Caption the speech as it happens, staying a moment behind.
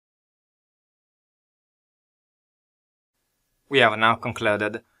we have now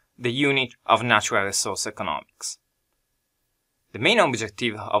concluded the unit of natural resource economics. The main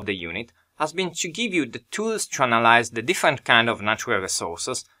objective of the unit has been to give you the tools to analyze the different kinds of natural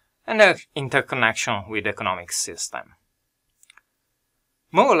resources and their interconnection with the economic system.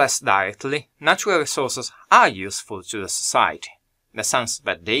 More or less directly, natural resources are useful to the society, in the sense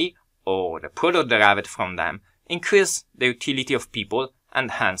that they, or the product derived from them, increase the utility of people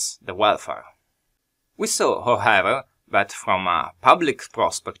and hence the welfare. We saw, however, that from a public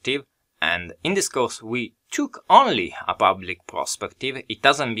perspective, and in this course we took only a public perspective, it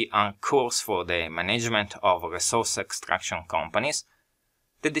doesn't be a course for the management of resource extraction companies,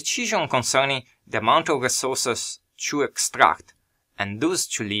 the decision concerning the amount of resources to extract and those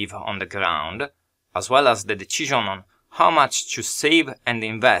to leave on the ground, as well as the decision on how much to save and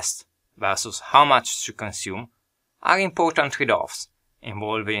invest versus how much to consume, are important trade-offs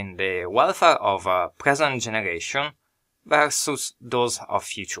involving the welfare of a present generation versus those of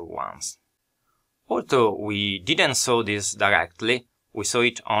future ones. Although we didn't saw this directly, we saw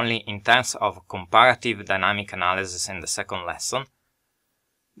it only in terms of comparative dynamic analysis in the second lesson,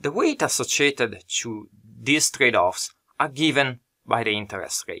 the weight associated to these trade-offs are given by the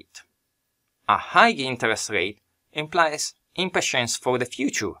interest rate. A high interest rate implies impatience for the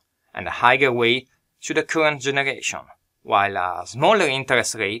future and a higher weight to the current generation, while a smaller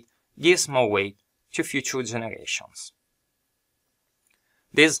interest rate gives more weight to future generations.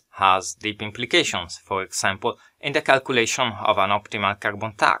 This has deep implications, for example, in the calculation of an optimal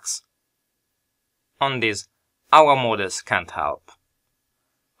carbon tax. On this, our models can't help.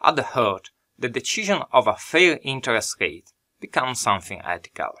 At the heart, the decision of a fair interest rate becomes something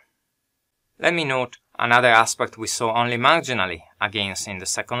ethical. Let me note another aspect we saw only marginally against in the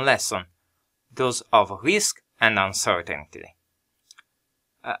second lesson, those of risk and uncertainty.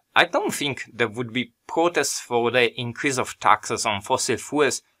 I don't think there would be protests for the increase of taxes on fossil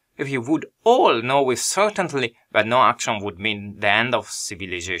fuels if you would all know with certainty that no action would mean the end of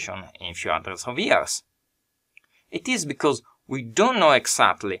civilization in few hundreds of years. It is because we don't know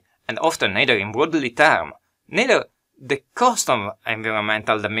exactly, and often neither in broadly term, neither the cost of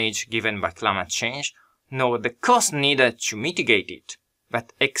environmental damage given by climate change, nor the cost needed to mitigate it,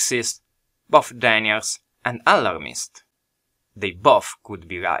 that exist both deniers and alarmists. They both could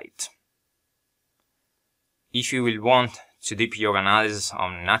be right. If you will want to deep your analysis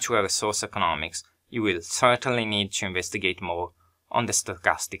on natural resource economics, you will certainly need to investigate more on the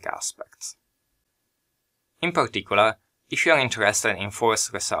stochastic aspects. In particular, if you are interested in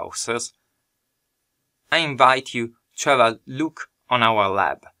forest resources, I invite you to have a look on our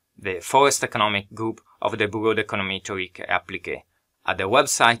lab, the Forest Economic Group of the Bureau d'Économie Théorique et Appliquée, at the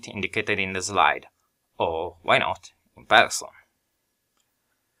website indicated in the slide, or why not, in person.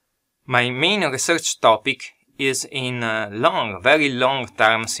 My main research topic is in very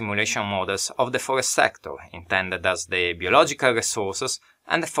long-term simulation models of the forest sector, intended as the biological resources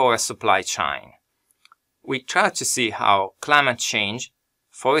and the forest supply chain. We try to see how climate change,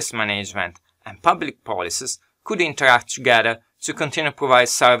 forest management, and public policies could interact together to continue to provide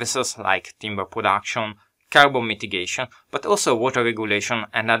services like timber production, carbon mitigation, but also water regulation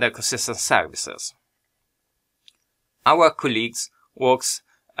and other ecosystem services. Our colleagues works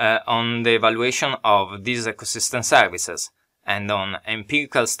on the evaluation of these ecosystem services and on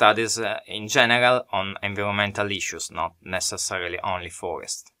empirical studies in general on environmental issues, not necessarily only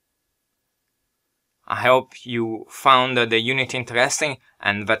forest. I hope you found the unit interesting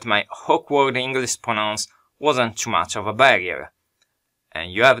and that my awkward English pronounce wasn't too much of a barrier.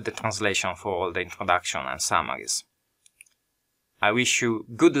 And you have the translation for all the introduction and summaries. I wish you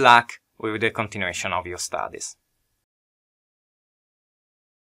good luck with the continuation of your studies.